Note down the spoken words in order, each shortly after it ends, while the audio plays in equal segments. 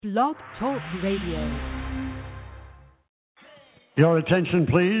Blog Talk Radio. Your attention,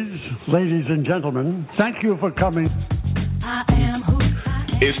 please, ladies and gentlemen. Thank you for coming.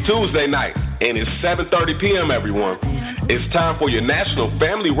 It's Tuesday night, and it's 7:30 p.m., everyone. It's time for your national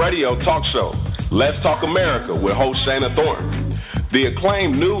family radio talk show, Let's Talk America, with host Shana Thornton. The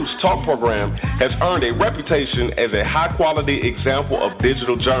acclaimed news talk program has earned a reputation as a high-quality example of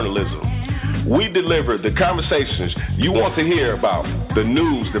digital journalism. We deliver the conversations you want to hear about the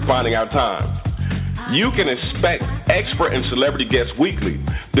news defining our time. You can expect expert and celebrity guests weekly.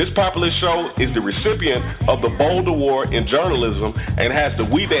 This popular show is the recipient of the Bold Award in Journalism and has the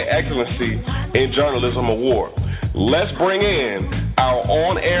We Day Excellency in Journalism Award. Let's bring in our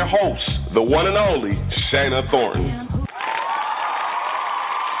on-air host, the one and only Shana Thornton.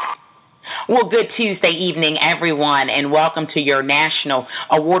 Well, good Tuesday evening, everyone, and welcome to your national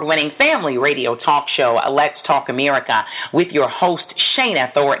award-winning family radio talk show, Let's Talk America, with your host,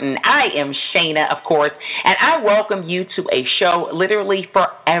 Shana Thornton. I am Shana, of course, and I welcome you to a show literally for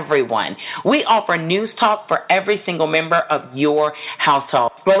everyone. We offer news talk for every single member of your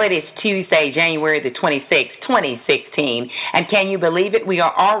household. Well, it is Tuesday, January the 26th, 2016, and can you believe it? We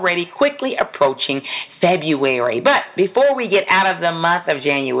are already quickly approaching February. But before we get out of the month of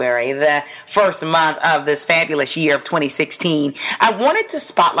January, the first month of this fabulous year of 2016, I wanted to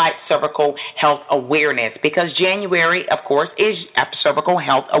spotlight cervical health awareness because January, of course, is Cervical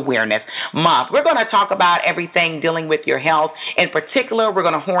Health Awareness Month. We're going to talk about everything dealing with your health. In particular, we're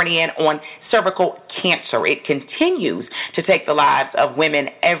going to horn in on cervical cancer. It continues to take the lives of women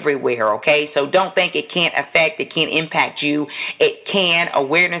everywhere, okay? So don't think it can't impact you. It can.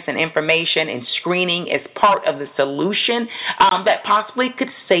 Awareness and information and screening is part of the solution that possibly could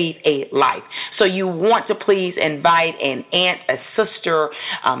save a life. So you want to please invite an aunt, a sister,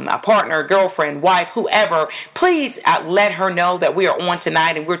 a partner, girlfriend, wife, whoever. Please let her know that we are on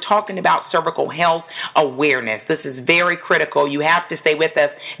tonight and we're talking about cervical health awareness. This is very critical. You have to stay with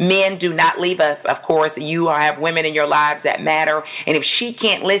us. Men, do not leave us. Of course, you have women in your lives that matter. And if she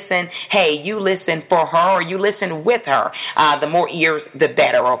can't listen, hey, you listen for her or you listen with her. The more ears, the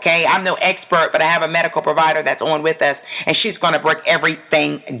better, okay? I'm no expert, but I have a medical provider that's on with us, and she's going to break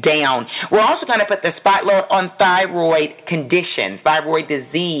everything down. We're also going to put the spotlight on thyroid conditions, thyroid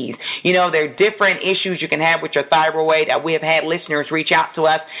disease. You know, there are different issues you can have with your thyroid. We have had listeners reach out to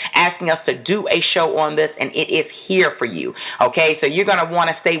us asking us to do a show on this, and it is here for you, okay? So you're going to want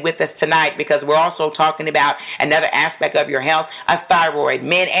to stay with us tonight because we're also talking about another aspect of your health, a thyroid.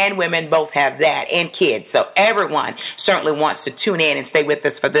 Men and women both have that, and kids. So everyone certainly wants to tune in and stay with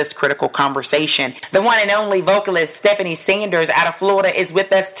us for this critical conversation. The one and only vocalist Stephanie Sanders out of Florida is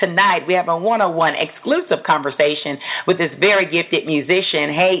with us tonight. We have a one-on-one exclusive conversation with this very gifted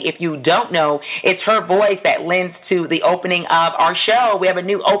musician. Hey, if you don't know, it's her voice that lends to the opening of our show. We have a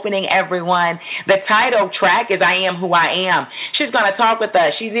new opening, everyone. The title track is I Am Who I Am. She's going to talk with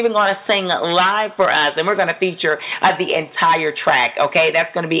us. She's even going to sing live for us, and we're going to feature the entire track, okay?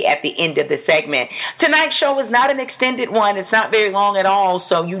 That's going to be at the end of the segment. Tonight's show is not an extended one. It's not very long at all,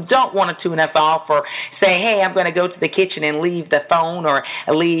 so you don't want to tune us off or say, hey, I'm going to go to the kitchen and leave the phone or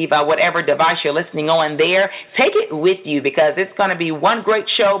leave whatever device you're listening on there. Take it with you because it's going to be one great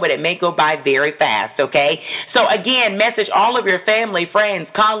show, but it may go by very fast, okay? So, again, message all of your family, friends,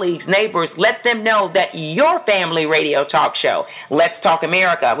 colleagues, neighbors. Let them know that your family radio talk show, Let's Talk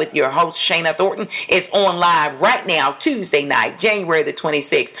America, with your host, Shana Thornton, is on live right now, Tuesday night, January the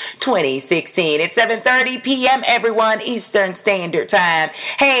 26th, 2016. It's 7:30 p.m., everyone, Eastern Standard Time.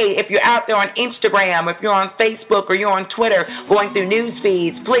 Hey, if you're out there on Instagram, if you're on Facebook or you're on Twitter going through news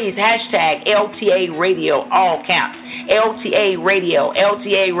feeds, please hashtag LTA Radio, all caps. LTA Radio.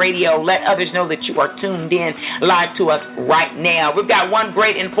 Let others know that you are tuned in live to us right now. We've got one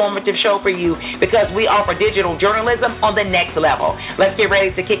great informative show for you because we offer digital journalism on the next level. Let's get ready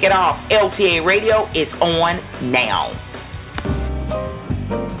to kick it off. LTA Radio is on now.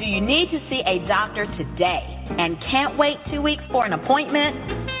 Do you need to see a doctor today and can't wait 2 weeks for an appointment?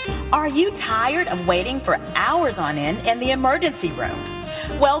 Are you tired of waiting for hours on end in the emergency room?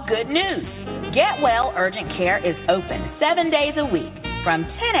 Well, good news. Get Well Urgent Care is open 7 days a week from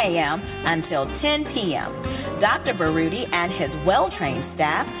 10 a.m. until 10 p.m. Dr. Baruti and his well-trained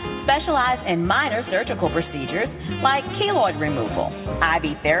staff specialize in minor surgical procedures like keloid removal,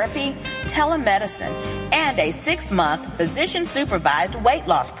 IV therapy, telemedicine, and a 6-month physician-supervised weight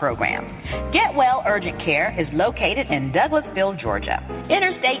loss program. Get Well Urgent Care is located in Douglasville, Georgia,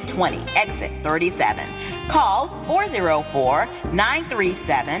 Interstate 20, exit 37. Call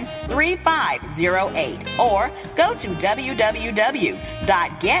 404-937-3508 or go to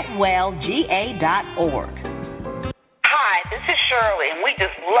www.getwellga.org. Hi, this is Shirley, and we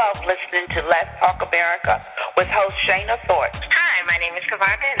just love listening to Let's Talk America with host Shana Thornton. Hi, my name is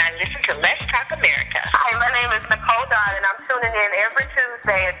Kavarga, and I listen to Let's Talk America. Hi, my name is Nicole Dodd, and I'm tuning in every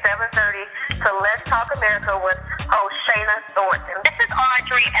Tuesday at 7:30 to Let's Talk America with host Shana Thornton. This is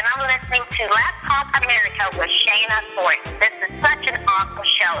Audrey, and I'm listening to Let's Talk America with Shana Thornton. This is such an awesome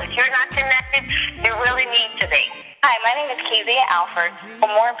show. If you're not connected, you really need to be. Hi, my name is Kezia Alford. For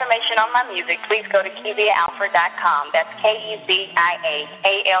more information on my music, please go to KeziaAlford.com. That's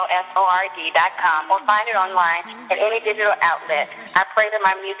KeziaAlford.com, or find it online at any digital outlet. I pray that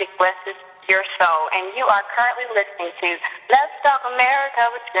my music blesses your soul. And you are currently listening to Let's Talk America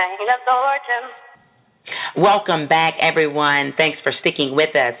with Shana Thornton. Welcome back, everyone. Thanks for sticking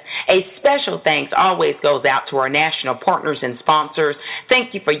with us. A special thanks always goes out to our national partners and sponsors.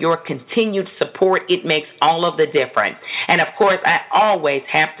 Thank you for your continued support. It makes all of the difference. And, of course, I always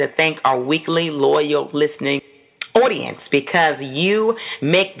have to thank our weekly loyal listening audience, because you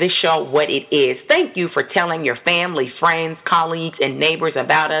make this show what it is. Thank you for telling your family, friends, colleagues, and neighbors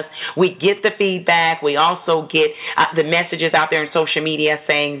about us. We get the feedback. We also get the messages out there on social media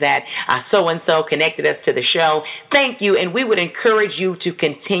saying that so-and-so connected us to the show. Thank you, and we would encourage you to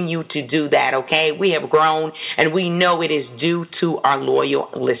continue to do that, okay? We have grown, and we know it is due to our loyal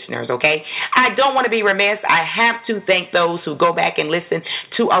listeners, okay? I don't want to be remiss. I have to thank those who go back and listen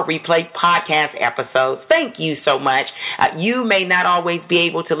to our replay podcast episodes. Thank you so much. You may not always be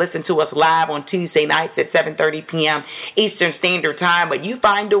able to listen to us live on Tuesday nights at 7:30 p.m. Eastern Standard Time, but you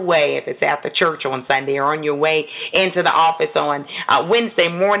find a way. If it's after church on Sunday or on your way into the office on Wednesday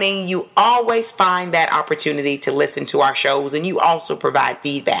morning, you always find that opportunity to listen to our shows, and you also provide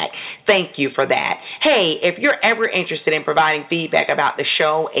feedback. Thank you for that. Hey, if you're ever interested in providing feedback about the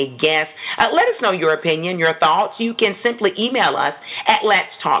show, a guest, let us know your opinion, your thoughts. You can simply email us at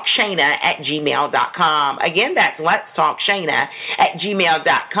letstalkshana@gmail.com. Again, that's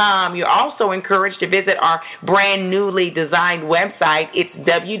letstalkshana@gmail.com. You're also encouraged to visit our brand newly designed website. It's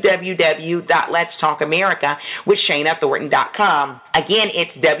www.letstalkamerica.com. Again,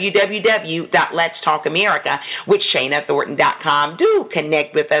 it's www.letstalkamerica.com. Do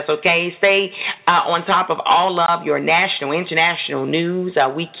connect with us, okay? Stay on top of all of your national, international news.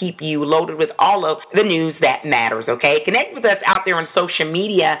 We keep you loaded with all of the news that matters, okay? Connect with us out there on social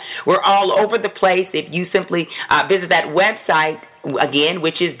media. We're all over the place. If you simply visit that website, again,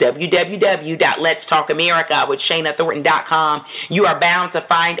 which is www.letstalkamerica.com. You are bound to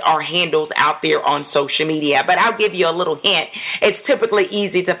find our handles out there on social media. But I'll give you a little hint. It's typically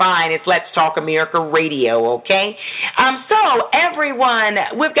easy to find. It's Let's Talk America Radio, okay? So, everyone,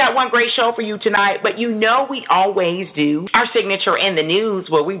 we've got one great show for you tonight, but you know we always do our signature in the news,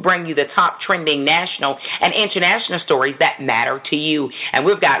 where we bring you the top trending national and international stories that matter to you. And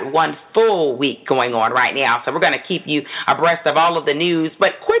we've got one full week going on right now, so we're going to keep you abreast of all of the news.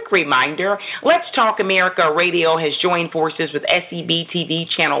 But quick reminder, Let's Talk America Radio has joined forces with SEB TV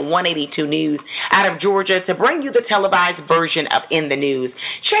Channel 182 News out of Georgia to bring you the televised version of In the News.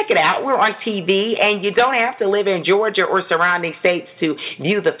 Check it out. We're on TV, and you don't have to live in Georgia or surrounding states to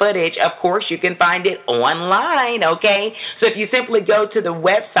view the footage. Of course, you can find it online, okay? So if you simply go to the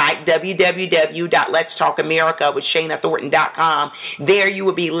website, www.letstalkamerica.com, there you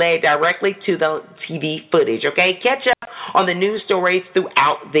will be led directly to the TV footage, okay? Catch up on the news stories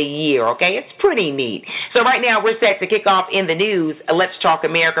throughout the year, okay? It's pretty neat. So right now we're set to kick off In the News, Let's Talk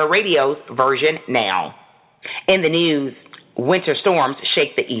America Radio's version now. In the news, winter storms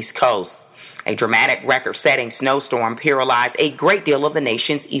shake the East Coast. A dramatic record-setting snowstorm paralyzed a great deal of the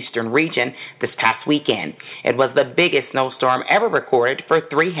nation's eastern region this past weekend. It was the biggest snowstorm ever recorded for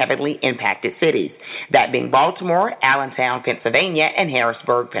three heavily impacted cities, that being Baltimore, Allentown, Pennsylvania, and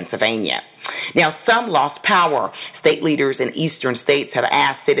Harrisburg, Pennsylvania. Now, some lost power. State leaders in eastern states have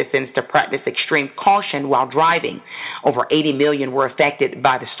asked citizens to practice extreme caution while driving. Over 80 million were affected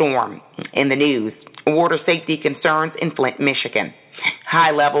by the storm. In the news, water safety concerns in Flint, Michigan.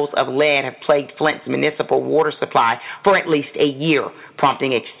 High levels of lead have plagued Flint's municipal water supply for at least a year,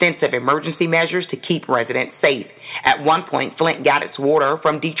 prompting extensive emergency measures to keep residents safe. At one point, Flint got its water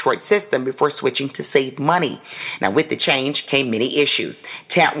from Detroit's system before switching to save money. Now, with the change came many issues.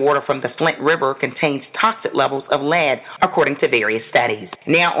 Tap water from the Flint River contains toxic levels of lead, according to various studies.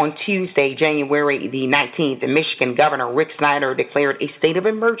 Now, on Tuesday, January the 19th, Michigan Governor Rick Snyder declared a state of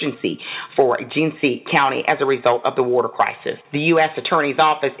emergency for Genesee County as a result of the water crisis. The U.S. Attorney's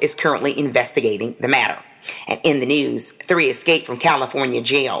Office is currently investigating the matter. And in the news, 3 escaped from California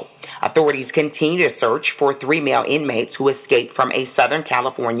jail. Authorities continue to search for 3 male inmates who escaped from a Southern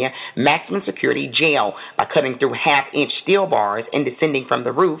California maximum security jail by cutting through half-inch steel bars and descending from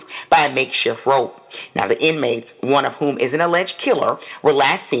the roof by a makeshift rope. Now, the inmates, one of whom is an alleged killer, were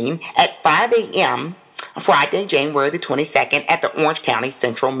last seen at 5 a.m. Friday, January the 22nd, at the Orange County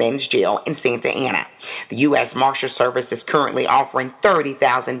Central Men's Jail in Santa Ana. The U.S. Marshal Service is currently offering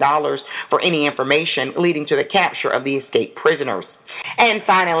 $30,000 for any information leading to the capture of the escaped prisoners. And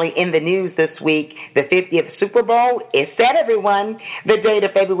finally, in the news this week, the 50th Super Bowl is set, everyone. The date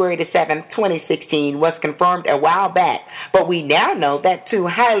of February the 7th, 2016 was confirmed a while back, but we now know that two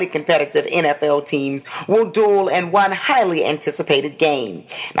highly competitive NFL teams will duel in one highly anticipated game.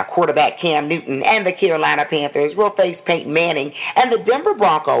 Now, quarterback Cam Newton and the Carolina Panthers will face Peyton Manning and the Denver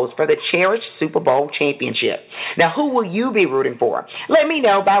Broncos for the cherished Super Bowl championship. Now, who will you be rooting for? Let me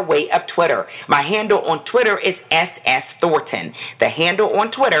know by way of Twitter. My handle on Twitter is SS Thornton. The handle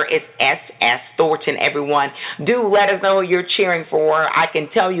on Twitter is SS Thornton, everyone. Do let us know who you're cheering for. I can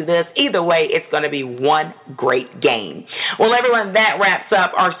tell you this, either way, it's going to be one great game. Well, everyone, that wraps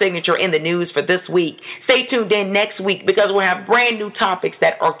up our signature in the news for this week. Stay tuned in next week because we'll have brand new topics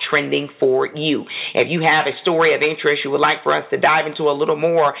that are trending for you. If you have a story of interest you would like for us to dive into a little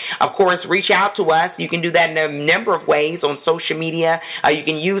more, of course, reach out to us. You can do that in a number of ways on social media. You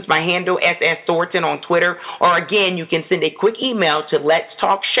can use my handle, SS Thornton, on Twitter, or again, you can send a quick email to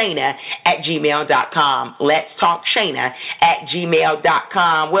letstalkshayna@gmail.com.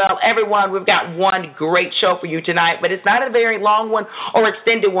 letstalkshayna@gmail.com. Well, everyone, we've got one great show for you tonight, but it's not a very long one or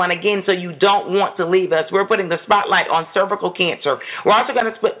extended one, again, so you don't want to leave us. We're putting the spotlight on cervical cancer. We're also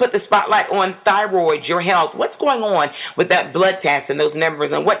going to put the spotlight on thyroid, your health. What's going on with that blood test and those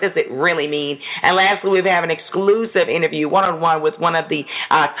numbers, and what does it really mean? And lastly, we have an exclusive interview, one-on-one, with one of the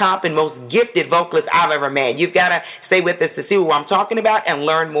top and most gifted vocalists I've ever met. You've got to stay with us to see who I'm talking about and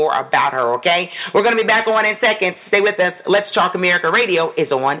learn more about her, okay? We're going to be back on in seconds. Stay with us. Let's Talk America Radio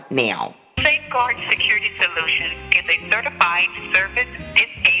is on now. Safeguard Security Solutions is a certified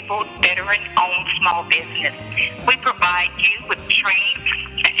service-disabled, veteran-owned small business. We provide you with trained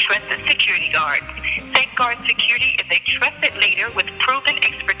and trusted security guards. Safeguard Security is a trusted leader with proven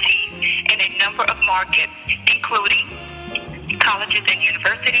expertise in a number of markets, including colleges and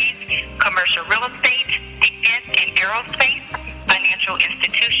universities, commercial real estate, defense and aerospace, financial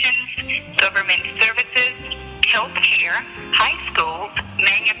institutions, government services, healthcare, high schools,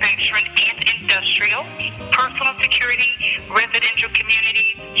 manufacturing and industrial, personal security, residential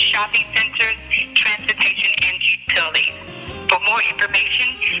communities, shopping centers, transportation, and utilities. For more information,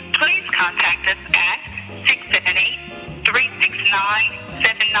 please contact us at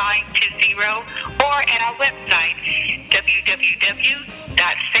 678-369-7920 or at our website,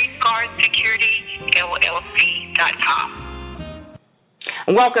 www.safeguardsecurityllc.com.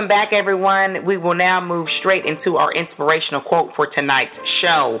 Welcome back, everyone. We will now move straight into our inspirational quote for tonight's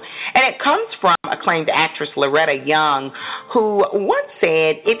show. And it comes from acclaimed actress Loretta Young, who once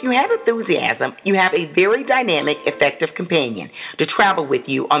said, "If you have enthusiasm, you have a very dynamic, effective companion to travel with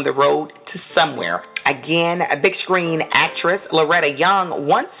you on the road to somewhere." Again, a big screen actress Loretta Young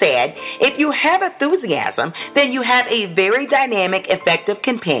once said, "If you have enthusiasm, then you have a very dynamic, effective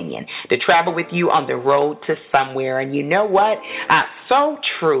companion to travel with you on the road to somewhere." And you know what? So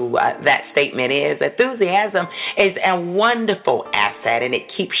true that statement is. Enthusiasm is a wonderful asset, and it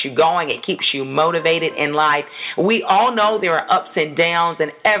keeps you going. It keeps you motivated in life. We all know there are ups and downs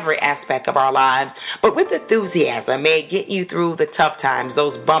in every aspect of our lives, but with enthusiasm, may it get you through the tough times,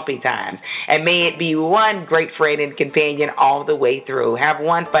 those bumpy times, and may it be one great friend and companion all the way through. Have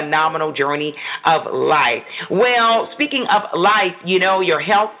one phenomenal journey of life. Well, speaking of life, you know, your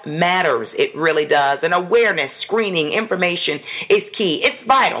health matters. It really does. And awareness, screening, information is key. It's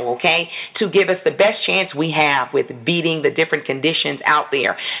vital, okay, to give us the best chance we have with beating the different conditions out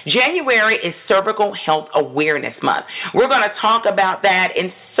there. January is Cervical Health Awareness Month. We're going to talk about that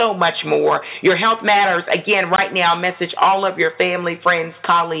and so much more. Your health matters. Again, right now, message all of your family, friends,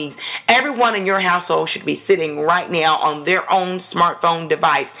 colleagues. Everyone in your household should be sitting right now on their own smartphone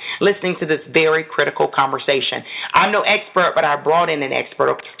device listening to this very critical conversation. I'm no expert, but I brought in an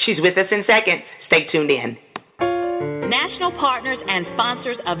expert. She's with us in seconds. Stay tuned in. National partners and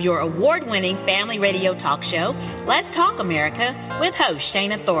sponsors of your award-winning family radio talk show, Let's Talk America, with host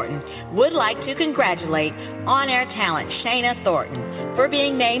Shayna Thornton, would like to congratulate on-air talent Shayna Thornton for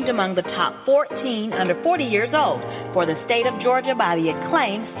being named among the top 14 under 40 years old for the state of Georgia by the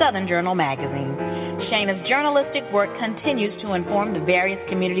acclaimed Southern Journal magazine. Shayna's journalistic work continues to inform the various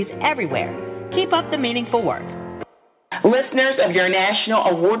communities everywhere. Keep up the meaningful work. Listeners of your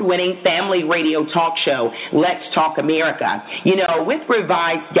national award-winning family radio talk show, Let's Talk America. You know, with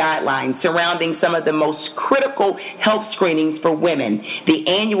revised guidelines surrounding some of the most critical health screenings for women, the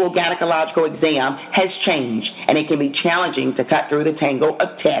annual gynecological exam has changed, and it can be challenging to cut through the tangle of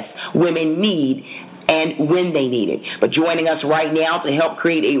tests women need and when they need it. But joining us right now to help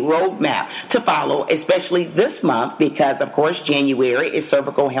create a roadmap to follow, especially this month, because, of course, January is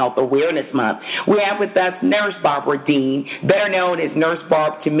Cervical Health Awareness Month, we have with us Nurse Barbara Dean, better known as Nurse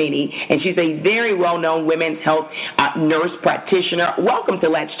Barb to many, and she's a very well-known women's health nurse practitioner. Welcome to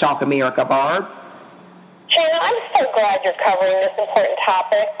Let's Talk America, Barb. Shana, I'm so glad you're covering this important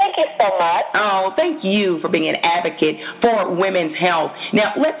topic. Thank you so much. Oh, thank you for being an advocate for women's health.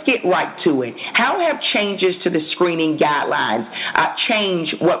 Now, let's get right to it. How have changes to the screening guidelines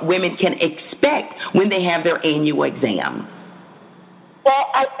changed what women can expect when they have their annual exam?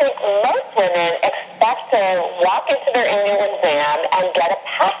 Well, I think most women expect to walk into their annual exam and get a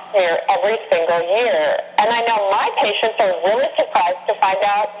pap smear every single year. And I know my patients are really surprised to find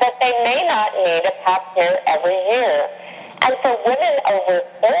out that they may not need a pap smear every year. And for women over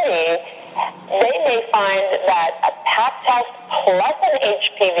 30, they may find that a pap test plus an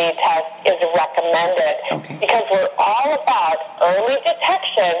HPV test is recommended because we're all about early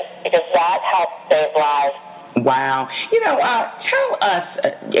detection because that helps save lives. Wow. Tell us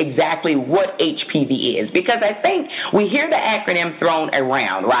exactly what HPV is, because I think we hear the acronym thrown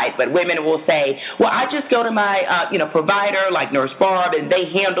around, right? But women will say, well, I just go to my, provider like Nurse Barb, and they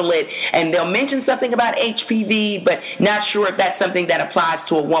handle it, and they'll mention something about HPV, but not sure if that's something that applies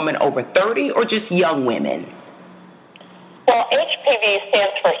to a woman over 30 or just young women. Well, HPV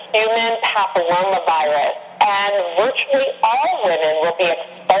stands for human papillomavirus, and virtually all women will be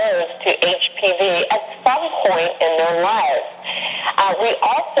exposed to HPV at some point in their lives. We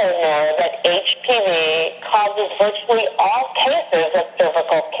also know that HPV causes virtually all cases of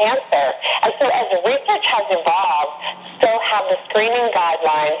cervical cancer. And so as research has evolved, so have the screening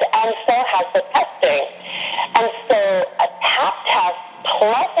guidelines, and so has the testing. And so a pap test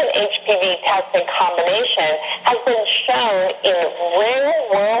plus an HPV test in combination has been shown in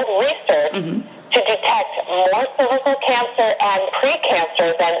real-world research to detect more cervical cancer and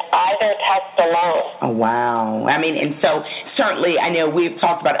precancer than either test alone. Oh, wow. And so certainly I know we've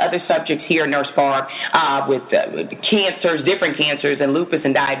talked about other subjects here, Nurse Barb, with cancers, different cancers, and lupus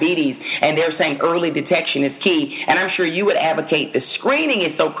and diabetes, and they're saying early detection is key. And I'm sure you would advocate the screening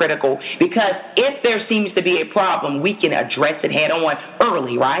is so critical because if there seems to be a problem, we can address it head on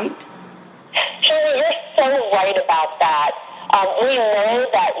early, right? Shirley, you're so right about that. We know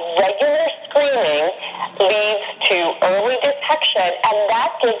that regular screening leads to early detection, and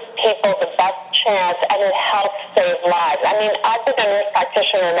that gives people the best chance, and it helps save lives. I've been a nurse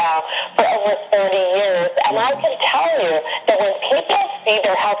practitioner now for over 30 years, and I can tell you that when people see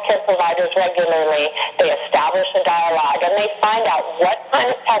their healthcare providers regularly, they establish a dialogue, and they find out what kind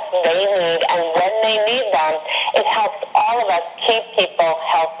of tests they need and when they need them. It helps all of us keep people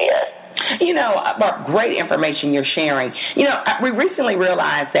healthier. Great information you're sharing. We recently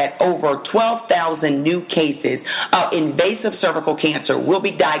realized that over 12,000 new cases of invasive cervical cancer will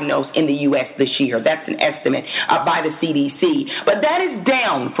be diagnosed in the U.S. this year. That's an estimate by the CDC. But that is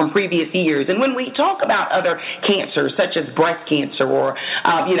down from previous years. And when we talk about other cancers, such as breast cancer or,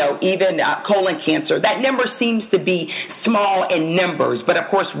 even colon cancer, that number seems to be small in numbers. But, of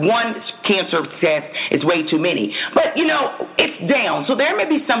course, one cancer test is way too many. But, it's down. So there may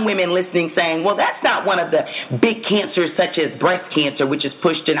be some women listening saying, well, that's not one of the big cancers such as breast cancer, which is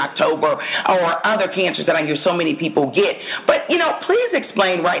pushed in October, or other cancers that I hear so many people get. But, please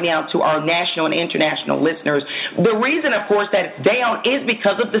explain right now to our national and international listeners, the reason, of course, that it's down is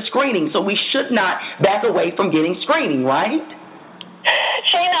because of the screening. So we should not back away from getting screening, right?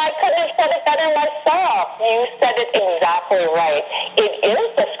 Shana, I couldn't have said it better myself. You said it exactly right. It is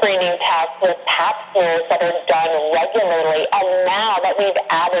the screening test with pap smears that are done regularly, and now that we've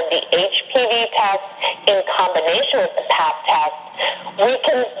added the HPV test in combination with the pap test, we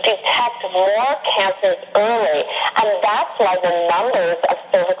can detect more cancers early, and that's why the numbers of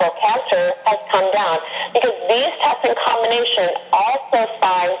cervical cancer has come down, because these tests in combination also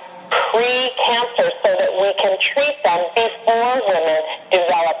find pre-cancer so that we can treat them before women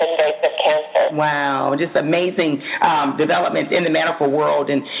develop invasive cancer. Wow, just amazing developments in the medical world.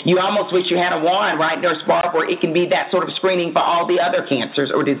 And you almost wish you had a wand, right, Nurse Barb, where it can be that sort of screening for all the other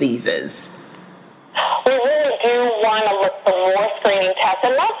cancers or diseases. We really do want to look for more screening tests,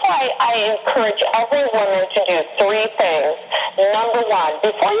 and that's why I encourage every woman to do three things. Number one,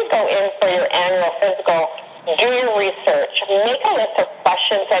 before you go in for your annual physical, do your research. Make a list of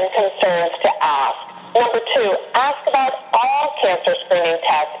questions and concerns to ask. Number 2, ask about all cancer screening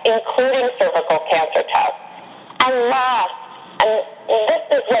tests, including cervical cancer tests. And last, and this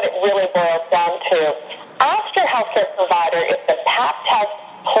is what it really boils down to, ask your healthcare provider if the Pap test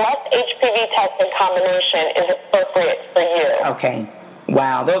plus HPV test in combination is appropriate for you. Okay.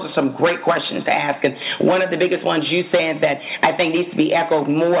 Wow, those are some great questions to ask. And one of the biggest ones you said that I think needs to be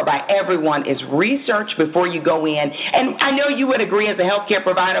echoed more by everyone is research before you go in. And I know you would agree as a healthcare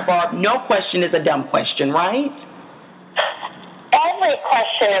provider, Barb, no question is a dumb question, right? Every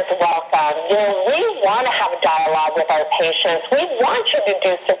question is welcome. We want to have a dialogue with our patients. We want you to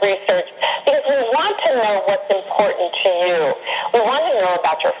do some research because we want to know what's important to you. We want to know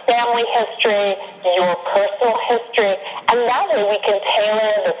about your family history, your personal history, and that way we can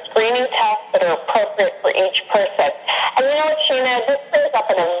tailor the screening tests that are appropriate for each person. And you know what, Sheena, this brings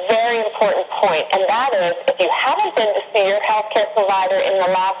up a very important point, and that is if you haven't been to see your healthcare provider in the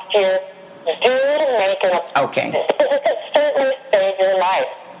last year, do make an appointment. Okay. Because it could certainly save your life.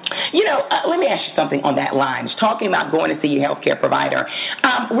 Let me ask you something on that line. Talking about going to see your healthcare provider,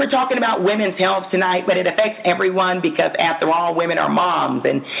 we're talking about women's health tonight, but it affects everyone because, after all, women are moms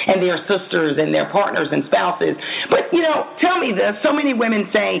and their sisters and their partners and spouses. But, tell me this. So many women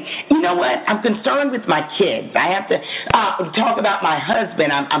say, you know what, I'm concerned with my kids. I have to talk about my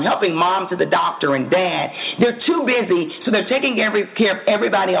husband. I'm helping mom to the doctor and dad. They're too busy, so they're taking care of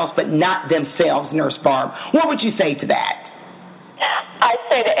everybody else but not themselves, Nurse Barb. What would you say to that? I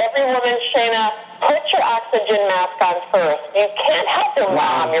say to every woman, Shayna, put your oxygen mask on first. You can't help your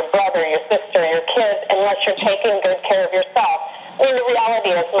mom, your brother, your sister, your kids unless you're taking good care of yourself. I mean, the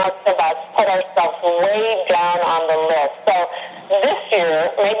reality is most of us put ourselves way down on the list. So this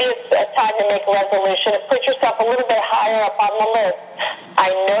year, maybe it's a time to make a resolution to put yourself a little bit higher up on the list.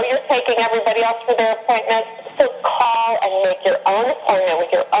 I know you're taking everybody else for their appointments, so call and make your own appointment with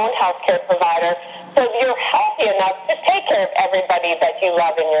your own healthcare provider so you're healthy enough to take care of everybody that you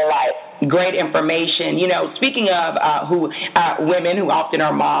love in your life. Great information. Speaking of women who often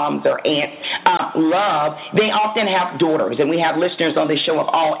are moms or aunts, they often have daughters, and we have listeners on this show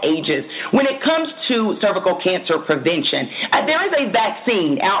of all ages. When it comes to cervical cancer prevention, there is a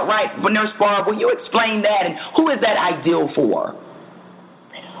vaccine outright. Nurse Barb, will you explain that, and who is that ideal for?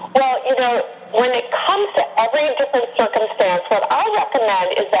 Well, when it comes to every different circumstance, what I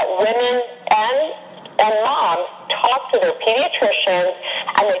recommend is that women and moms talk to their pediatricians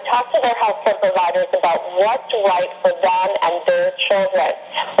and they talk to their healthcare providers about what's right for them and their children.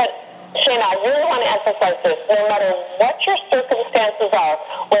 But, Shayna, I really want to emphasize this. No matter what your circumstances are,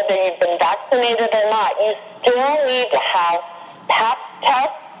 whether you've been vaccinated or not, you still need to have Pap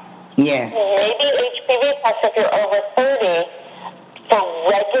tests, maybe HPV tests if you're over 30, for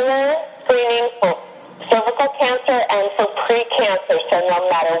regular screening for cervical cancer and for pre-cancer. So no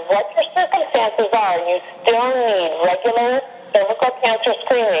matter what your circumstances are, you still need regular cervical cancer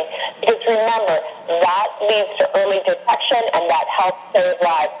screening because remember, that leads to early detection and that helps save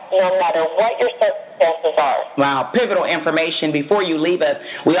lives no matter what your circumstances are. Wow, pivotal information. Before you leave us,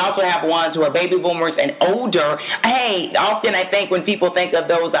 we also have ones who are baby boomers and older. Hey, often I think when people think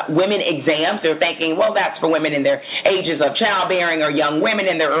of those women exams, they're thinking, well, that's for women in their ages of childbearing or young women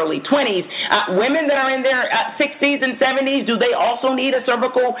in their early 20s. Women that are in their 60s and 70s, do they also need a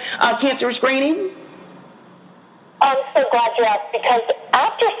cervical cancer screening? I'm so glad you asked because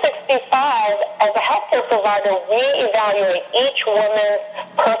after 65, as a healthcare provider, we evaluate each woman's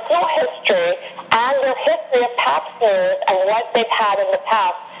personal history and their history of Pap smears and what they've had in the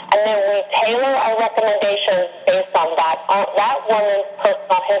past, and then we tailor our recommendations based on that woman's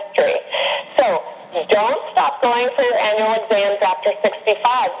personal history. So don't stop going for your annual exams after 65.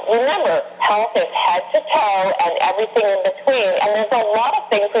 Remember, health is head to toe and everything in between, and there's a lot of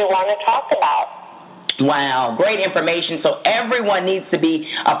things we want to talk about. Wow, great information. So everyone needs to be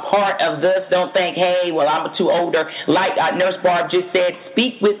a part of this. Don't think, hey, well, I'm too older. Like Nurse Barb just said,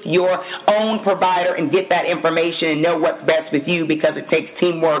 speak with your own provider and get that information and know what's best with you because it takes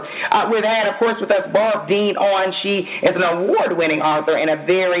teamwork. We've had, of course, with us Barb Dean on. She is an award-winning author and a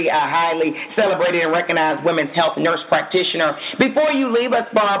very highly celebrated and recognized women's health nurse practitioner. Before you leave us,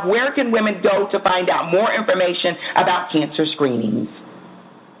 Barb, where can women go to find out more information about cancer screenings?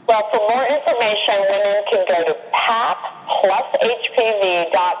 Well, for more information, women can go to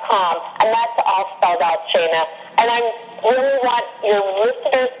papplushpv.com, and that's all spelled out, Shayna. And I really want your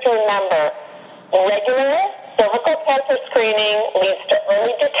listeners to remember regular cervical cancer screening leads to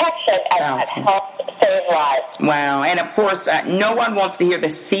early detection, and that helps save lives. Wow. And, of course, no one wants to hear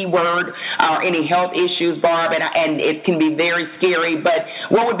the C word or any health issues, Barb, and it can be very scary. But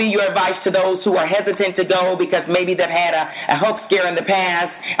what would be your advice to those who are hesitant to go because maybe they've had a health scare in the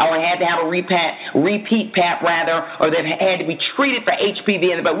past or had to have a repeat PAP, or they've had to be treated for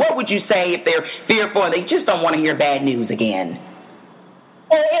HPV? But what would you say if they're fearful and they just don't want to hear bad news again?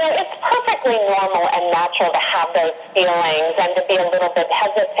 Well, it's perfectly normal and natural to have those feelings and to be a little bit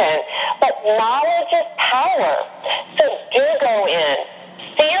hesitant, but knowledge is power. So do go in,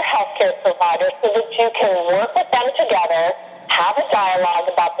 see your healthcare provider so that you can work with them together, have a dialogue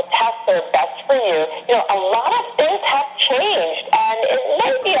about the tests that are best for you. A lot of things have changed, and it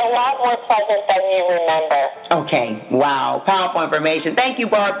may be a lot more pleasant than you remember. Okay, wow, powerful information. Thank you,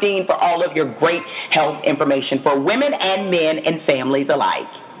 Barb Dean, for all of your great health information for women and men and families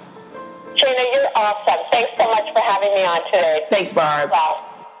alike. Shana, you're awesome. Thanks so much for having me on today. Thanks, Barb. Wow.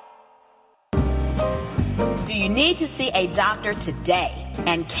 Do you need to see a doctor today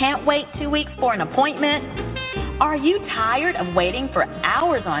and can't wait 2 weeks for an appointment? Are you tired of waiting for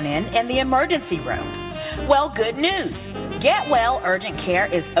hours on end in the emergency room? Well, good news. Get Well Urgent Care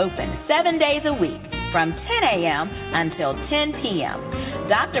is open 7 days a week from 10 a.m. until 10 p.m.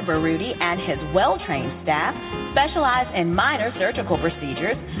 Dr. Baruti and his well-trained staff specialize in minor surgical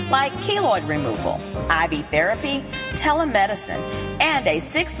procedures like keloid removal, IV therapy, telemedicine, and a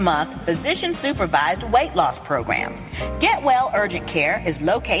 6-month physician-supervised weight loss program. Get Well Urgent Care is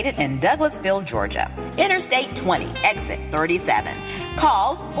located in Douglasville, Georgia, Interstate 20, Exit 37.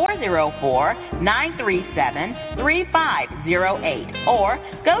 Call 404-937-3508 or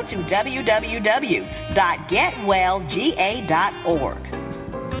go to www.getwellga.org.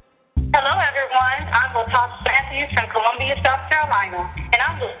 Hello, everyone. I'm Latasha Matthews from Columbia, South Carolina, and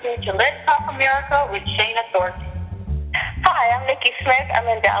I'm listening to Let's Talk America with Shana Thornton. Hi, I'm Nikki Smith. I'm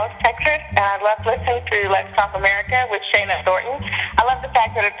in Dallas, Texas, and I love listening to Let's Talk America with Shana Thornton. I love the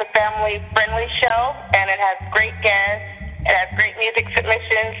fact that it's a family-friendly show, and it has great guests. It has great music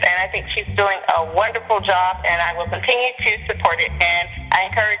submissions, and I think she's doing a wonderful job, and I will continue to support it, and I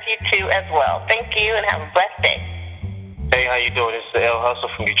encourage you to as well. Thank you, and have a blessed day. Hey, how you doing? This is El Hustle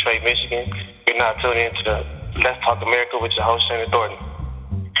from Detroit, Michigan. You're now tuning into the Let's Talk America with your host, Shana Thornton.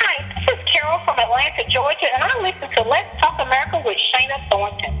 Hi, this is Carol from Atlanta, Georgia, and I listen to Let's Talk America with Shana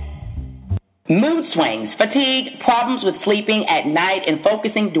Thornton. Mood swings, fatigue, problems with sleeping at night and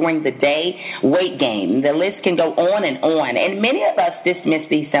focusing during the day, weight gain. The list can go on, and many of us dismiss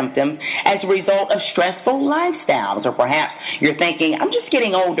these symptoms as a result of stressful lifestyles. Or perhaps you're thinking, I'm just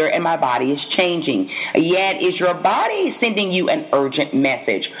getting older and my body is changing. Yet, is your body sending you an urgent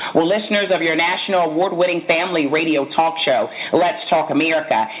message? Well, listeners of your national award-winning family radio talk show, Let's Talk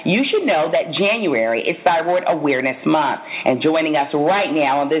America, you should know that January is Thyroid Awareness Month. And joining us right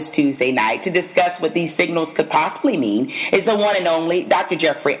now on this Tuesday night to discuss what these signals could possibly mean is the one and only Dr.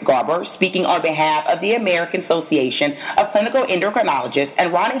 Jeffrey Garber, speaking on behalf of the American Association of Clinical Endocrinologists,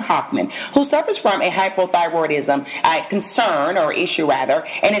 and Ronnie Hochman, who suffers from a hypothyroidism concern or issue rather,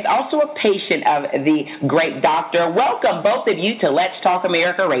 and is also a patient of the great doctor. Welcome, both of you, to Let's Talk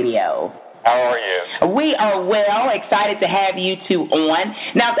America Radio. How are you? We are well, excited to have you two on.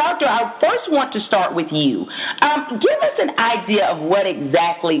 Now, Doctor, I first want to start with you. Give us an idea of what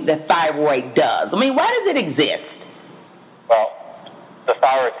exactly the thyroid does. I mean, why does it exist? Well, the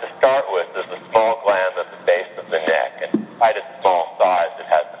thyroid, to start with, is a small gland at the base of the neck, and despite its small size, it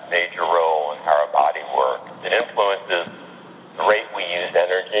has a major role in how our body works. It influences the rate we use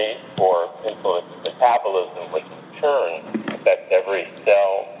energy, or influences metabolism, which in turn affects every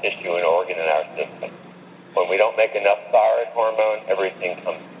cell, tissue, and organ in our system. When we don't make enough thyroid hormone, everything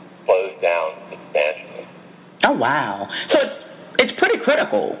slows down substantially. Oh, wow. So it's pretty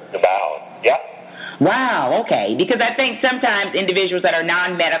critical. The balance, yeah. Wow, okay. Because I think sometimes individuals that are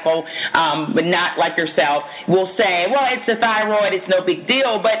non-medical, but not like yourself, will say, well, it's the thyroid, it's no big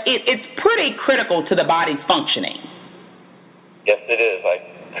deal, but it's pretty critical to the body's functioning. Yes, it is. I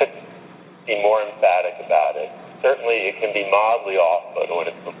couldn't be more emphatic about it. Certainly it can be mildly off, but when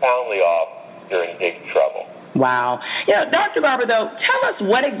it's profoundly off, you're in big trouble. Wow. Dr. Garber, though, tell us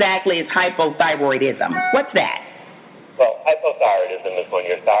what exactly is hypothyroidism. What's that? Well, hypothyroidism is when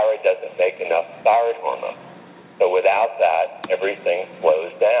your thyroid doesn't make enough thyroid hormone. So without that, everything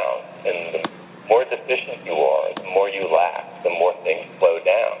slows down. And the more deficient you are, the more you lack, the more things slow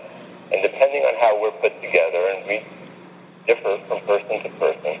down. And depending on how we're put together, and we differ from person to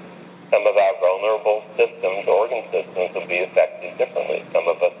person, some of our vulnerable systems, organ systems, will be affected differently. Some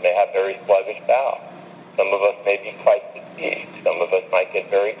of us may have very sluggish bowels. Some of us may be quite fatigued. Some of us might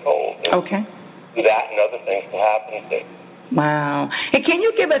get very cold. Okay. that and other things can happen too. Wow. And can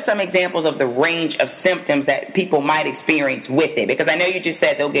you give us some examples of the range of symptoms that people might experience with it? Because I know you just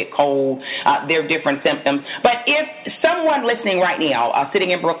said they'll get cold, there are different symptoms. But if someone listening right now,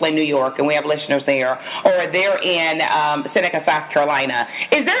 sitting in Brooklyn, New York, and we have listeners there, or they're in Seneca, South Carolina,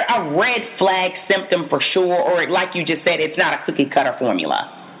 is there a red flag symptom for sure, or like you just said, it's not a cookie-cutter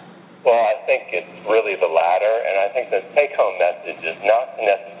formula? Well, I think it's really the latter, and I think the take-home message is not to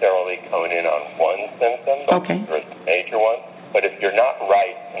necessarily hone in on one symptom, or a major one, but if you're not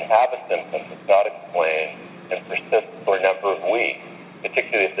right and have a symptom that's not explained and persists for a number of weeks,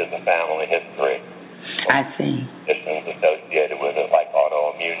 particularly if there's a family history. I see. Conditions associated with it, like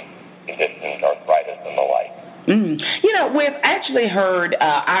autoimmune conditions, arthritis, and the like. You know, we've actually heard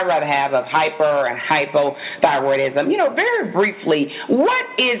IRA have of hyper and hypothyroidism. You know, very briefly, what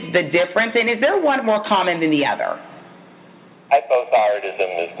is the difference, and is there one more common than the other? Hypothyroidism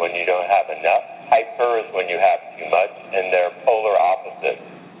is when you don't have enough. Hyper is when you have too much, and they're polar opposites.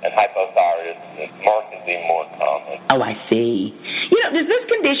 And hypothyroidism is markedly more common. Oh, I see. You know, does this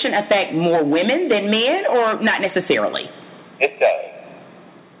condition affect more women than men, or not necessarily? It does.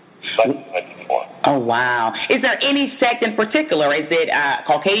 Much more. Oh, wow. Is there any sect in particular? Is it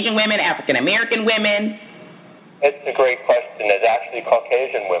Caucasian women, African-American women? It's a great question. It's actually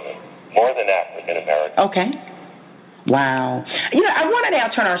Caucasian women, more than African-American. Okay. Wow. You know, I want to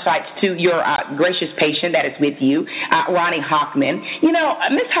now turn our sights to your gracious patient that is with you, Ronnie Hockman. You know,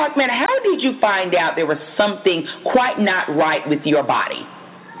 Ms. Hockman, how did you find out there was something quite not right with your body?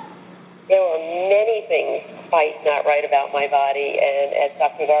 There were many things quite not right about my body, and as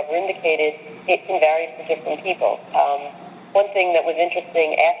Dr. Garber indicated, it can vary for different people. One thing that was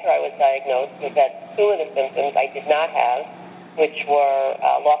interesting after I was diagnosed was that two of the symptoms I did not have, which were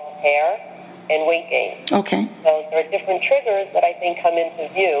loss of hair and weight gain. Okay. So there are different triggers that I think come into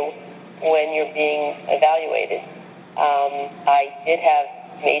view when you're being evaluated. I did have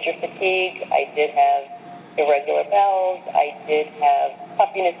major fatigue. I did have irregular bowels. I did have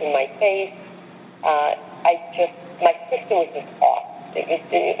puffiness in my face. My system was just off. It was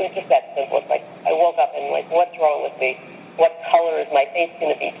just that simple. It's like I woke up and like, what's wrong with me? What color is my face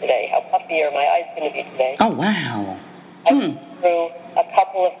going to be today? How puffy are my eyes going to be today? Oh, wow. I went through a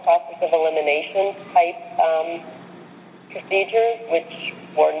couple of process of elimination type procedures, which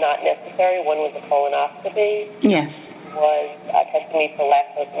were not necessary. One was a colonoscopy. Yes. Was testing me for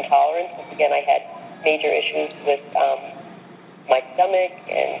lactose intolerance, because again, I had major issues with my stomach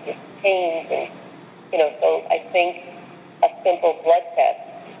and just pains, and so I think a simple blood test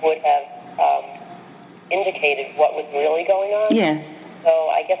would have indicated what was really going on. Yes. So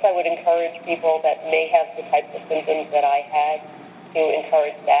I guess I would encourage people that may have the types of symptoms that I had to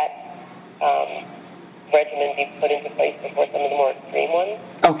encourage that regimen be put into place before some of the more extreme ones.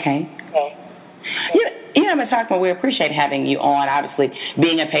 Okay. So. Ms. Hockman, we appreciate having you on, obviously,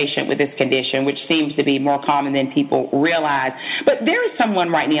 being a patient with this condition, which seems to be more common than people realize. But there is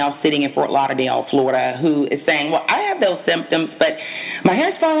someone right now sitting in Fort Lauderdale, Florida, who is saying, well, I have those symptoms, but my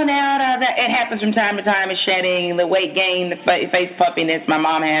hair's falling out. It happens from time to time. It's shedding, the weight gain, the face puffiness. My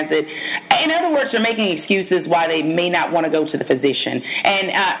mom has it. In other words, they're making excuses why they may not want to go to the physician.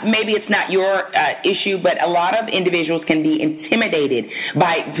 And maybe it's not your issue, but a lot of individuals can be intimidated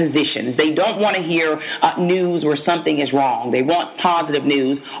by physicians. They don't want to hear news where something is wrong. They want positive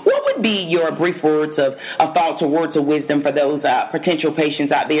news. What would be your brief words of thoughts or words of wisdom for those potential patients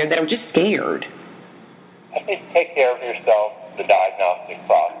out there that are just scared? I think take care of yourself. The diagnostic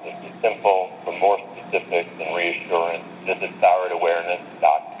process is simple. For more specifics and reassurance, visit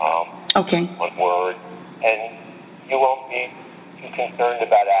thyroidawareness.com. Okay. One word. And you won't be too concerned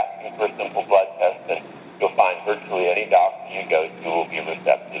about asking for a simple blood test, and you'll find virtually any doctor you go to will be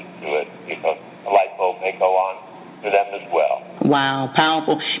receptive to it, because a light bulb may go on for them as well. Wow,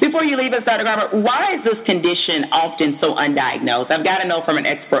 powerful. Before you leave us, Dr. Garber, why is this condition often so undiagnosed? I've got to know from an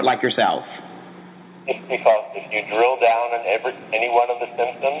expert like yourself. It's because if you drill down on any one of the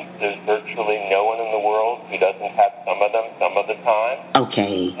symptoms, there's virtually no one in the world who doesn't have some of them some of the time.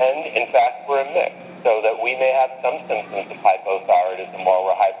 Okay. And, in fact, we're a mix, so that we may have some symptoms of hypothyroidism while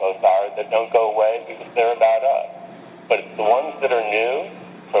we're hypothyroid that don't go away because they're about us. But it's the ones that are new,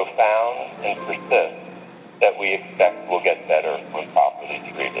 profound, and persist that we expect will get better when properly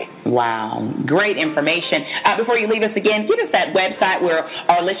treated. Wow. Great information. Before you leave us again, give us that website where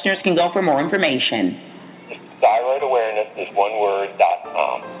our listeners can go for more information. It's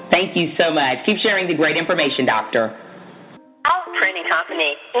thyroidawareness.com. Thank you so much. Keep sharing the great information, Doctor. Our printing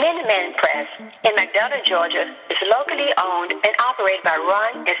company, Lindemann Press, in McDonough, Georgia, is locally owned and operated by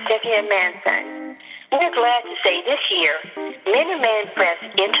Ron and Cynthia Manson. We're glad to say this year, Minuteman Press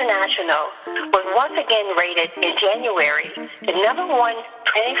International was once again rated in January the #1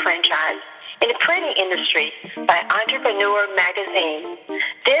 printing franchise in the printing industry by Entrepreneur Magazine.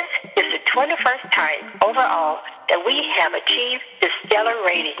 This is the 21st time overall that we have achieved this stellar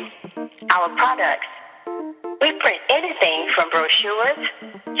rating. Our products. We print anything from brochures,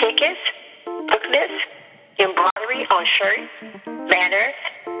 tickets, booklets, embroidery on shirts, banners,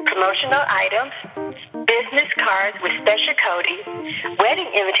 promotional items, business cards with special coding, wedding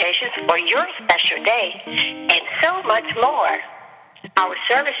invitations for your special day, and so much more. Our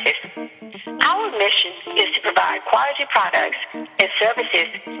services. Our mission is to provide quality products and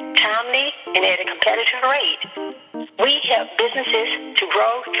services timely and at a competitive rate. We help businesses to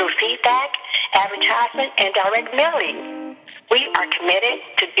grow through feedback, advertisement, and direct mailing. We are committed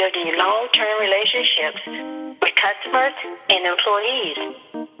to building long-term relationships with customers and employees.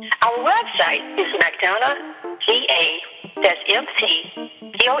 Our website is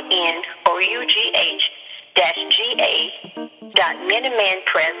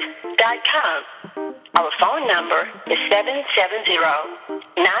McDonoughGA-MCGA.MinimanPress.com. Our phone number is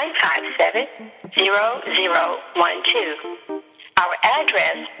 770-957-0012. Our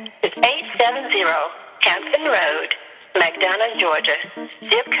address is 870 Hampton Road, McDonough, Georgia,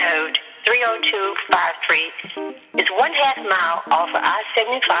 zip code 30253. It's 1/2 mile off of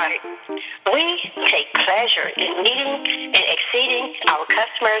I-75. We take pleasure in meeting and exceeding our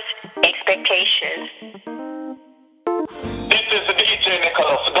customers' expectations. This is the DJ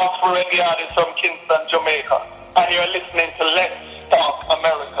Nicholas, gospel reggae artist from Kingston, Jamaica, and you're listening to Let's Talk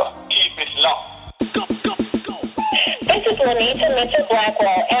America. Keep it locked. This is Lanita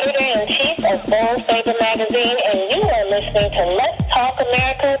Mitchell-Blackwell, editor-in-chief of Bold Faber Magazine, and you are listening to Let's Talk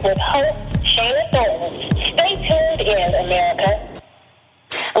America with host Shana Thornton. Stay tuned in, America.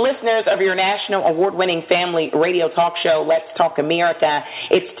 Listeners of your national award-winning family radio talk show, Let's Talk America,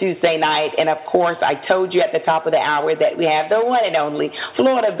 it's Tuesday night, and of course, I told you at the top of the hour that we have the one and only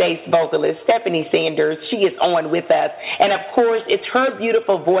Florida-based vocalist, Stephanie Sanders. She is on with us, and of course, it's her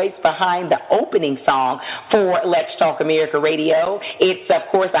beautiful voice behind the opening song for Let's Talk America Radio. It's, of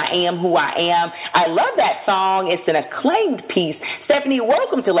course, I Am Who I Am. I love that song. It's an acclaimed piece. Stephanie,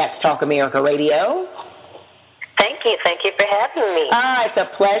 welcome to Let's Talk America Radio. Thank you. Thank you for having me. It's a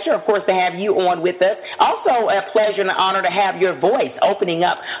pleasure, of course, to have you on with us. Also a pleasure and an honor to have your voice opening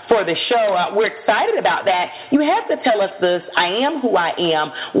up for the show. We're excited about that. You have to tell us this, I Am Who I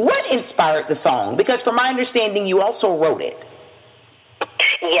Am. What inspired the song? Because from my understanding, you also wrote it.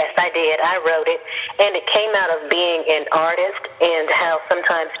 Yes, I did. I wrote it, and it came out of being an artist and how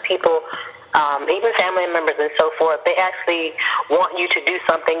sometimes people, even family members and so forth, they actually want you to do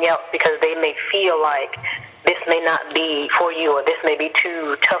something else because they may feel like this may not be for you or this may be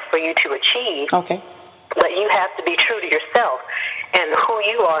too tough for you to achieve. Okay. But you have to be true to yourself and who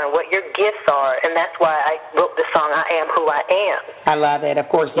you are and what your gifts are, and that's why I wrote the song, I Am Who I Am. I love it. Of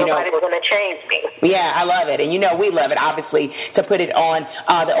course, nobody was going to change me. Yeah, I love it. And, we love it, obviously, to put it on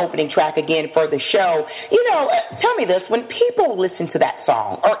the opening track again for the show. Tell me this, when people listen to that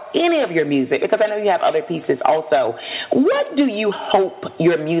song or any of your music, because I know you have other pieces also, what do you hope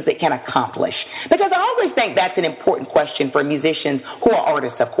your music can accomplish? Because I always think that's an important question for musicians who are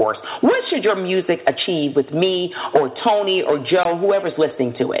artists, of course. What should your music achieve with me or Tony or Joe, whoever's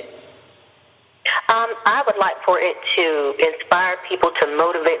listening to it? I would like for it to inspire people, to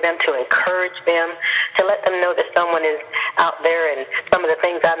motivate them, to encourage them, to let them know that someone is out there and some of the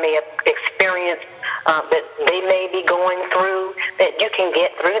things I may have experienced that they may be going through, that you can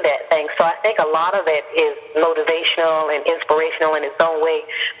get through that thing. So I think a lot of it is motivational and inspirational in its own way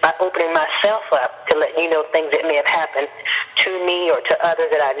by opening myself up to let you know things that may have happened to me or to others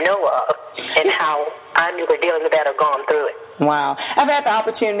that I know of and how I'm either dealing with that or gone through it. Wow. I've had the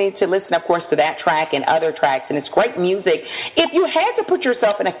opportunity to listen, of course, to that track and other tracks, and it's great music. If you had to put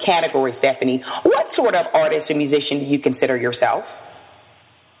yourself in a category, Stephanie, what sort of artist or musician do you consider yourself?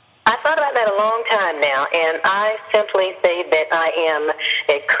 I thought about that a long time now, and I simply say that I am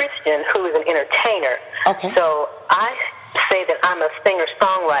a Christian who is an entertainer. Okay. So I say that I'm a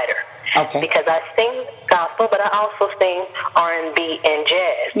singer-songwriter. Okay. Because I sing gospel, but I also sing R&B and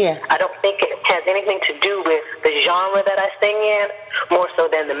jazz. Yeah. I don't think it has anything to do with the genre that I sing in, more so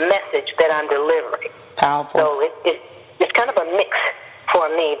than the message that I'm delivering. Powerful. So it's kind of a mix for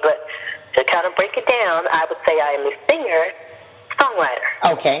me, but to kind of break it down, I would say I am a singer-songwriter.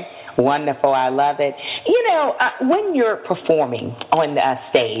 Okay. Wonderful. I love it. When you're performing on the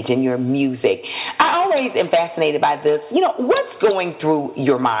stage in your music, I always am fascinated by this. What's going through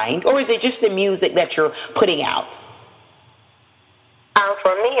your mind, or is it just the music that you're putting out?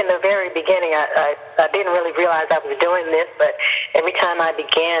 for me, in the very beginning, I didn't really realize I was doing this, but every time I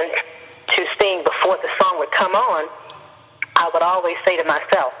began to sing before the song would come on, I would always say to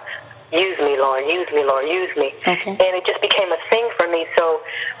myself, use me, Lord, use me, Lord, use me. Okay. And it just became a thing for me. So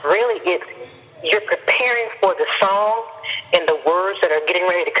really you're preparing for the song and the words that are getting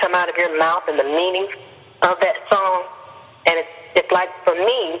ready to come out of your mouth and the meaning of that song. And it's like, for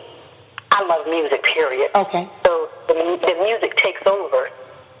me, I love music, period. Okay. So the music takes over.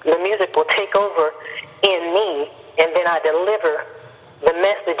 The music will take over in me, and then I deliver the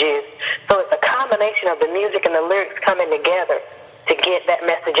messages. So it's a combination of the music and the lyrics coming together to get that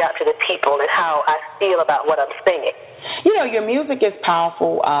message out to the people and how I feel about what I'm singing. You know, your music is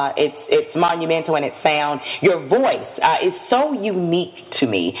powerful. It's monumental in its sound. Your voice is so unique to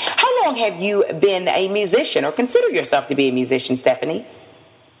me. How long have you been a musician or consider yourself to be a musician, Stephanie?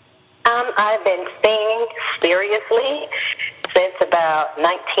 I've been singing seriously since about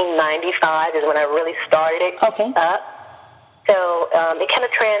 1995 is when I really started it up. So it kind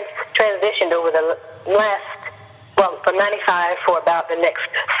of transitioned over the last, from 95 for about the next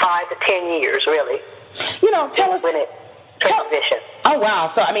 5 to 10 years, really. You know, tell us when it transitioned. Oh,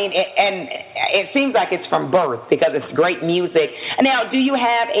 wow. So, I mean, and it seems like it's from birth because it's great music. Now, do you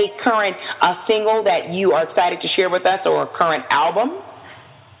have a current single that you are excited to share with us or a current album?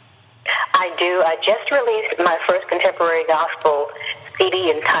 I do. I just released my first contemporary gospel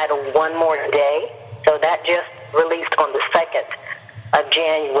CD entitled One More Day. So that just released on the 2nd of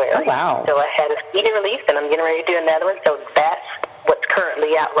January. Oh, wow. So I had a CD release, and I'm getting ready to do another one. So that's what's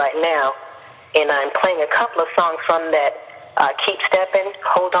currently out right now. And I'm playing a couple of songs from that, Keep Stepping,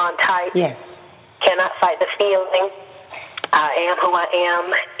 Hold On Tight, yes, Cannot Fight the Feeling, I Am Who I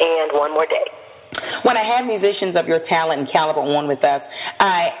Am, and One More Day. When I have musicians of your talent and caliber on with us,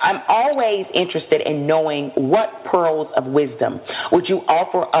 I'm always interested in knowing what pearls of wisdom would you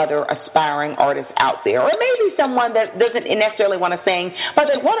offer other aspiring artists out there, or maybe someone that doesn't necessarily want to sing, but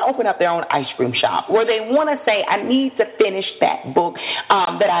they want to open up their own ice cream shop, or they want to say, I need to finish that book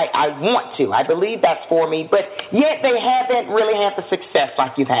that I want to. I believe that's for me, but yet they haven't really had the success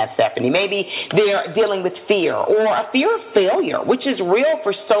like you've had, Stephanie. Maybe they're dealing with fear or a fear of failure, which is real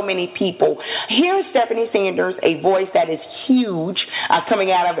for so many people. Here's Stephanie Sanders, a voice that is huge,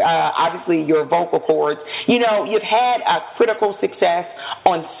 coming out of, obviously, your vocal cords. You know, you've had critical success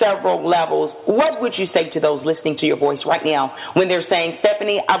on several levels. What would you say to those listening to your voice right now when they're saying,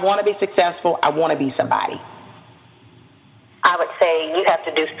 Stephanie, I want to be successful, I want to be somebody? I would say you have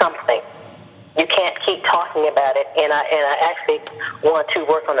to do something. You can't keep talking about it, and I actually want to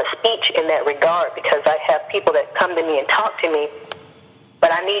work on a speech in that regard because I have people that come to me and talk to me,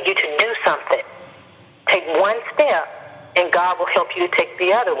 but I need you to do something. Take one step, and God will help you to take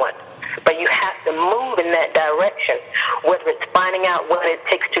the other one. But you have to move in that direction, whether it's finding out what it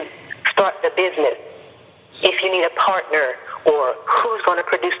takes to start the business, if you need a partner, or who's going to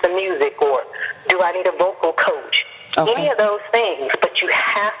produce the music, or do I need a vocal coach? Okay. Any of those things, but you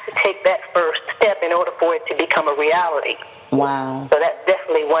have to take that first step in order for it to become a reality. Wow. So that's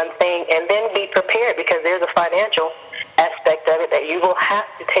definitely one thing. And then be prepared because there's a financial aspect of it that you will have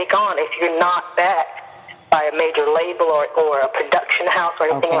to take on if you're not backed by a major label or a production house or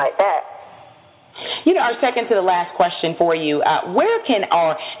anything like that. You know, our second to the last question for you, where can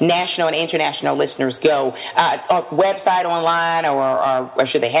our national and international listeners go? A website, online, or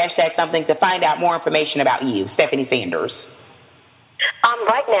should they hashtag something to find out more information about you, Stephanie Sanders?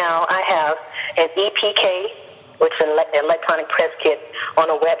 Right now I have an EPK, which is an electronic press kit, on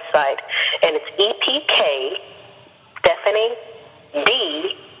a website, and it's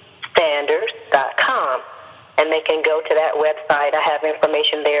EPKStephanieDSanders.com. And they can go to that website. I have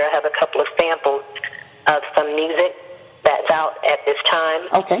information there. I have a couple of samples of some music that's out at this time.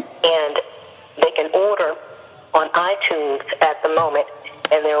 Okay. And they can order on iTunes at the moment,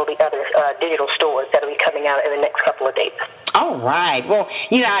 and there will be other digital stores that will be coming out in the next couple of days. All right. Well,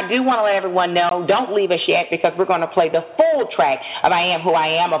 you know, I do want to let everyone know, don't leave us yet because we're going to play the full track of I Am Who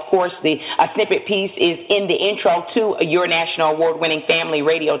I Am. Of course, the snippet piece is in the intro to your national award-winning family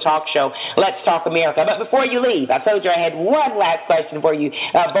radio talk show, Let's Talk America. But before you leave, I told you I had one last question for you.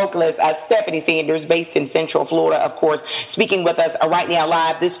 Vocalist Stephanie Sanders, based in Central Florida, of course, speaking with us right now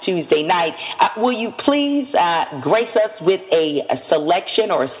live this Tuesday night. Will you please grace us with a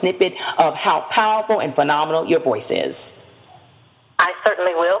selection or a snippet of how powerful and phenomenal your voice is? I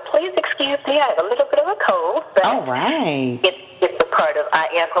certainly will. Please excuse me. I have a little bit of a cold. But all right. It's a part of I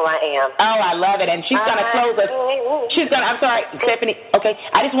Am Who I Am. Oh, I love it. And she's going to close us. I'm sorry, Stephanie. Okay,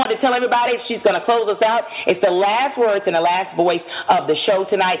 I just wanted to tell everybody she's going to close us out. It's the last words and the last voice of the show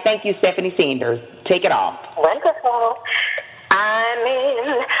tonight. Thank you, Stephanie Sanders. Take it off. Wonderful. I'm in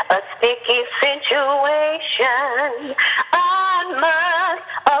a sticky situation. I must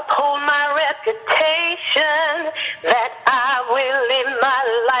uphold my reputation that I will live my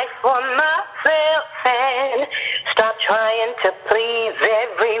life for myself and stop trying to please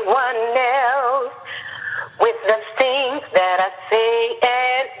everyone else with the things that I say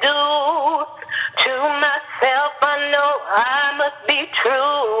and do. To myself, I know I must be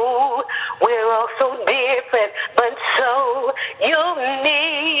true. We're all so different, but so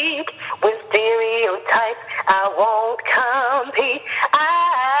unique. With stereotypes, I won't compete.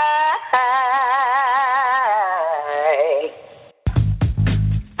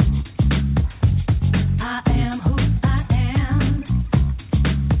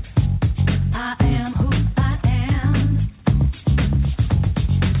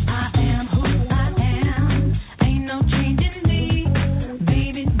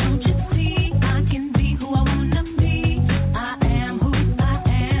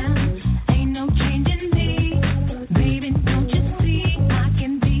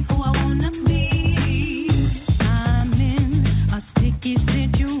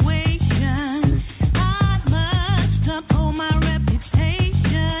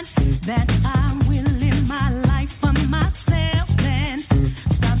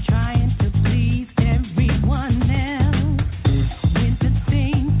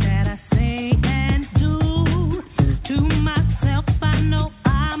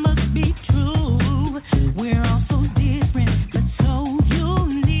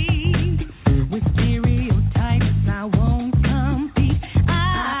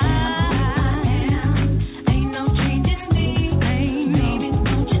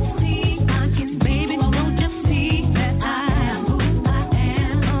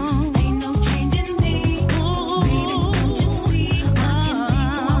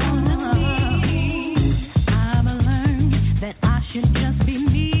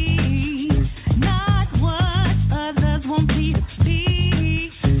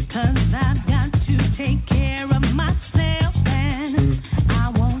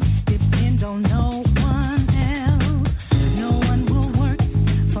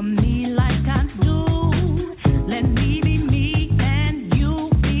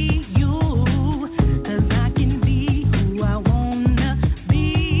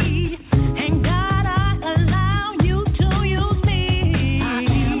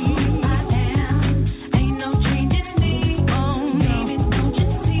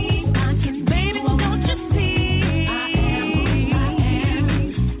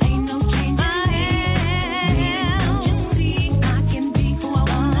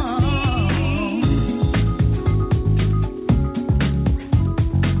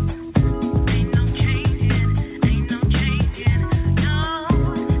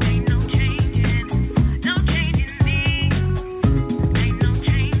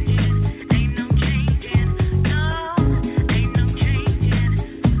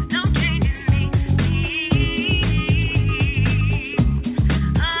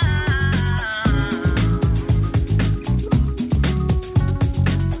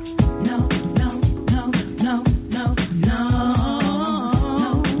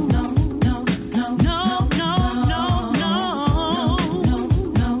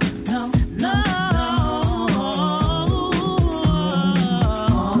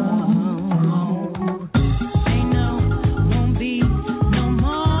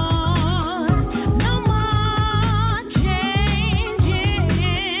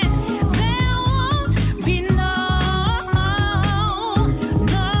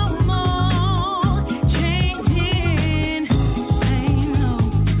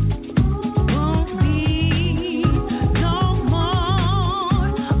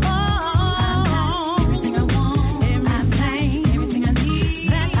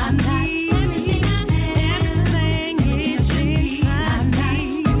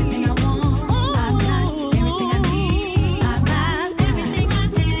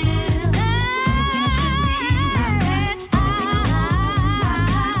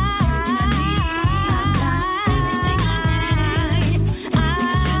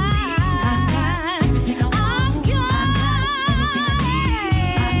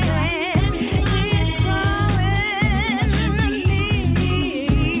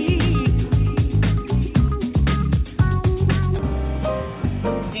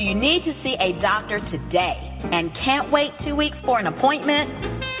 doctor today and can't wait 2 weeks for an appointment?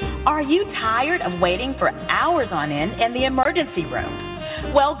 Are you tired of waiting for hours on end in the emergency room?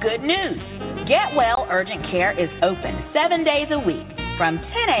 Well, good news. Get Well Urgent Care is open 7 days a week from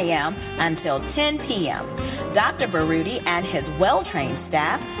 10 a.m. until 10 p.m. Dr. Baruti and his well-trained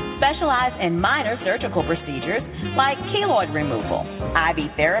staff specialize in minor surgical procedures like keloid removal, IV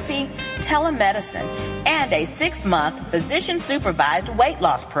therapy, telemedicine, and a 6-month physician-supervised weight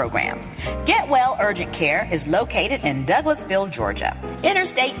loss program. Get Well Urgent Care is located in Douglasville, Georgia,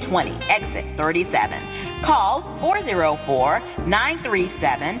 Interstate 20, exit 37. Call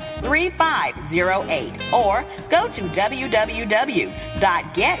 404-937-3508 or go to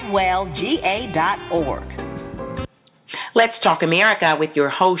www.getwellga.org. Let's Talk America with your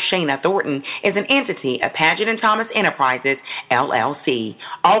host, Shana Thornton, is an entity of Paget & Thomas Enterprises, LLC.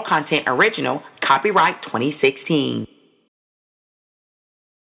 All content original, copyright 2016.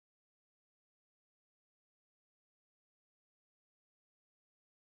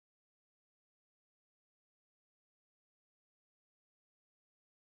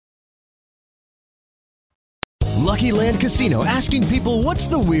 Lucky Land Casino, asking people, what's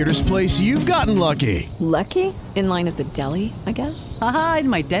the weirdest place you've gotten lucky? Lucky? In line at the deli, I guess? Aha, in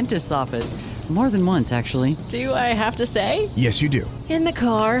my dentist's office. More than once, actually. Do I have to say? Yes, you do. In the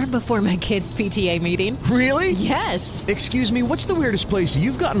car before my kids' PTA meeting. Really? Yes. Excuse me, what's the weirdest place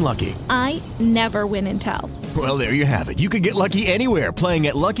you've gotten lucky? I never win and tell. Well, there you have it. You can get lucky anywhere, playing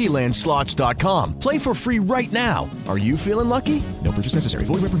at LuckyLandSlots.com. Play for free right now. Are you feeling lucky? No purchase necessary.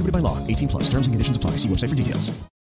 Void where prohibited by law. 18+. Terms and conditions apply. See website for details.